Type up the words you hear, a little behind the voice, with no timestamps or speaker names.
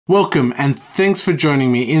Welcome and thanks for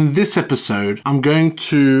joining me. In this episode, I'm going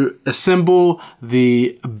to assemble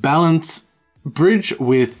the balance bridge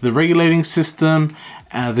with the regulating system,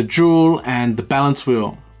 the jewel and the balance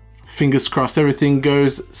wheel. Fingers crossed everything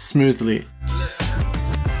goes smoothly.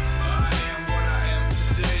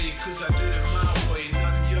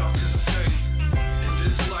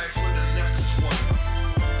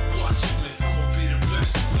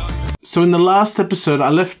 So in the last episode I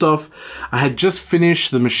left off, I had just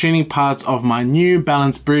finished the machining parts of my new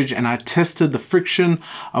balance bridge and I tested the friction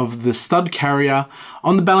of the stud carrier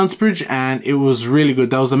on the balance bridge and it was really good.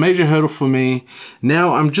 That was a major hurdle for me.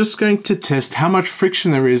 Now I'm just going to test how much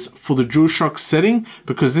friction there is for the dual shock setting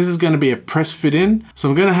because this is going to be a press fit in. So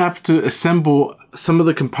I'm going to have to assemble some of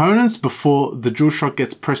the components before the dual shock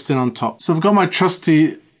gets pressed in on top. So I've got my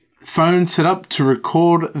trusty phone set up to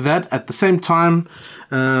record that at the same time.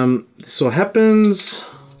 This all happens.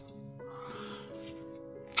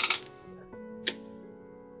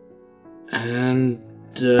 And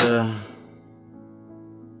the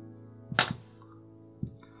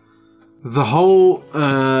whole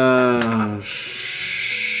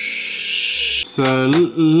so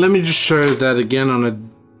let me just show that again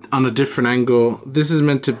on a different angle. This is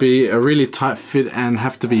meant to be a really tight fit and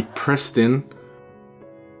have to be pressed in.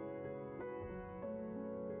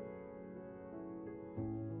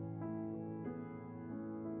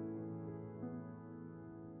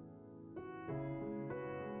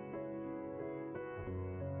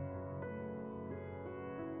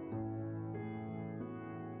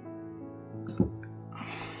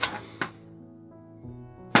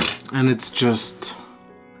 And it's just,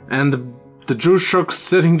 and the dual shock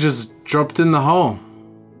setting just dropped in the hole.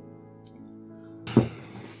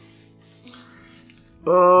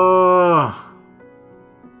 Oh,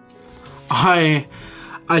 I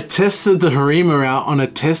tested the reamer out on a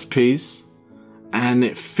test piece and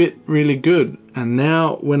it fit really good. And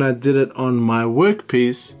now when I did it on my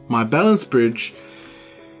workpiece, my balance bridge,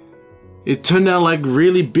 it turned out like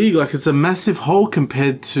really big, like it's a massive hole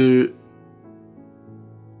compared to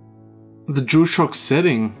the dual shock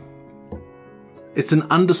setting. It's an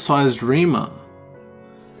undersized reamer.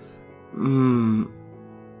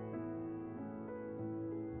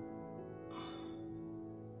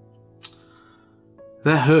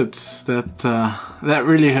 That hurts. That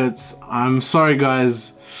really hurts. I'm sorry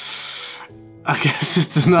guys. I guess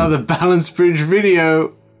it's another balance bridge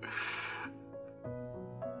video.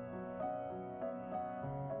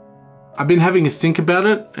 I've been having a think about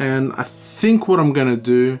it and I think what I'm gonna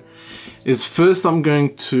do is first I'm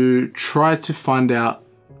going to try to find out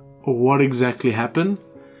what exactly happened.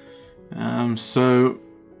 So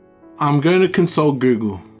I'm going to consult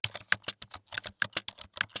Google.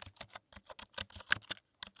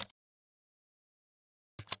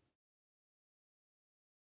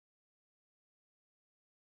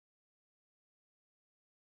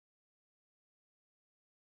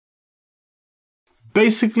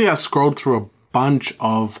 Basically, I scrolled through a bunch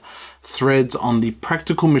of threads on the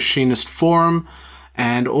Practical Machinist forum,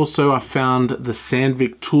 and also I found the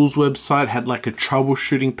Sandvik Tools website had like a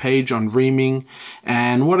troubleshooting page on reaming.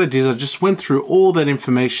 And what I did is I just went through all that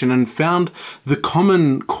information and found the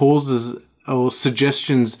common causes or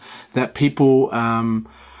suggestions that people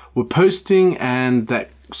were posting and that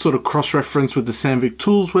sort of cross-reference with the Sandvik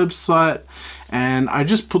Tools website, and I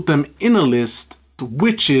just put them in a list,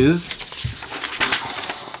 which is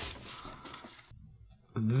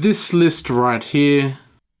this list right here.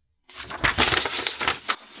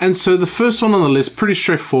 And so the first one on the list, pretty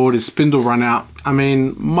straightforward, is spindle run out. I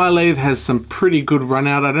mean, my lathe has some pretty good run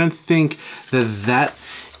out. I don't think that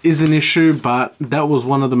is an issue, but that was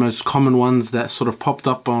one of the most common ones that sort of popped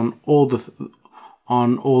up on all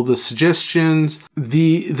the suggestions.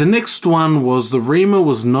 The next one was the reamer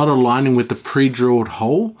was not aligning with the pre-drilled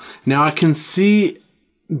hole. Now I can see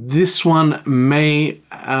this one may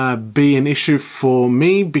be an issue for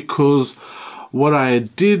me because what I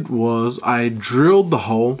did was I drilled the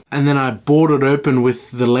hole and then I bored it open with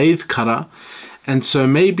the lathe cutter, and so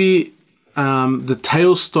maybe the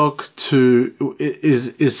tailstock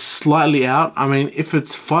is slightly out. I mean, if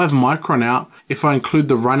it's 5 micron out, if I include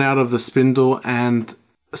the run out of the spindle and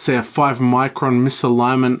say a 5 micron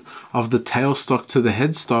misalignment of the tailstock to the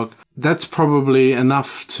headstock, that's probably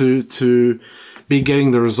enough to be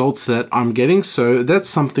getting the results that I'm getting. So that's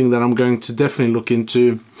something that I'm going to definitely look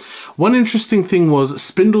into. One interesting thing was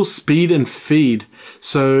spindle speed and feed.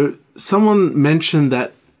 So someone mentioned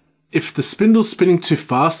that if the spindle's spinning too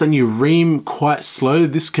fast and you ream quite slow,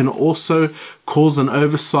 this can also cause an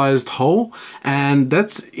oversized hole, and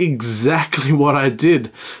that's exactly what I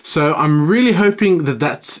did. So I'm really hoping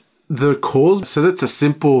that the cause. So that's a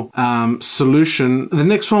simple solution. The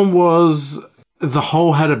next one was the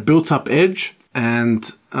hole had a built-up edge, and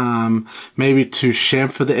maybe to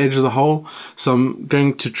chamfer the edge of the hole. So I'm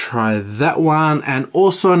going to try that one. And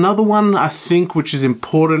also another one I think which is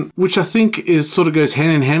important, which I think is sort of goes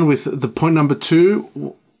hand in hand with the point number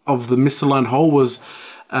 2 of the misaligned hole, was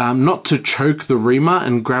not to choke the reamer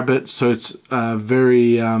and grab it so it's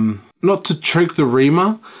not to choke the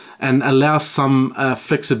reamer and allow some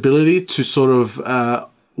flexibility to sort of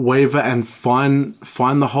waver and find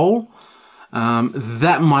the hole.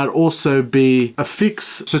 That might also be a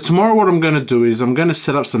fix. So tomorrow what I'm going to do is I'm going to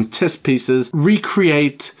set up some test pieces,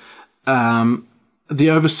 recreate the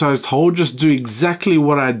oversized hole, just do exactly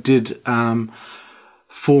what I did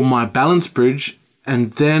for my balance bridge,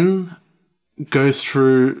 and then go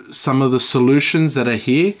through some of the solutions that are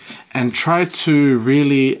here and try to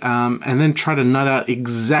really and then try to nut out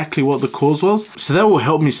exactly what the cause was. So that will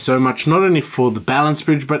help me so much, not only for the balance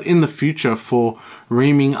bridge but in the future for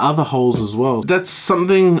reaming other holes as well. That's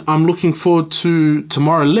something I'm looking forward to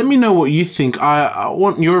tomorrow. Let me know what you think. I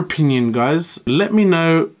want your opinion, guys. Let me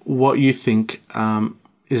know what you think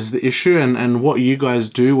is the issue and what you guys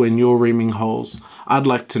do when you're reaming holes. I'd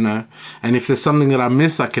like to know. And if there's something that I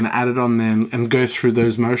miss, I can add it on there and go through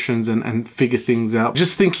those motions and figure things out.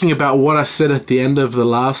 Just thinking about what I said at the end of the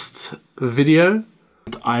last video,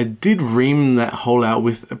 I did ream that hole out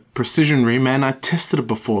with a precision ream, and I tested it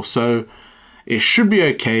before, so it should be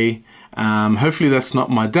okay. Hopefully that's not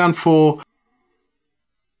my downfall.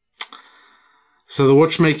 So the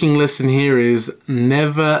watchmaking lesson here is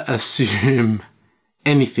never assume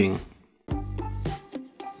anything.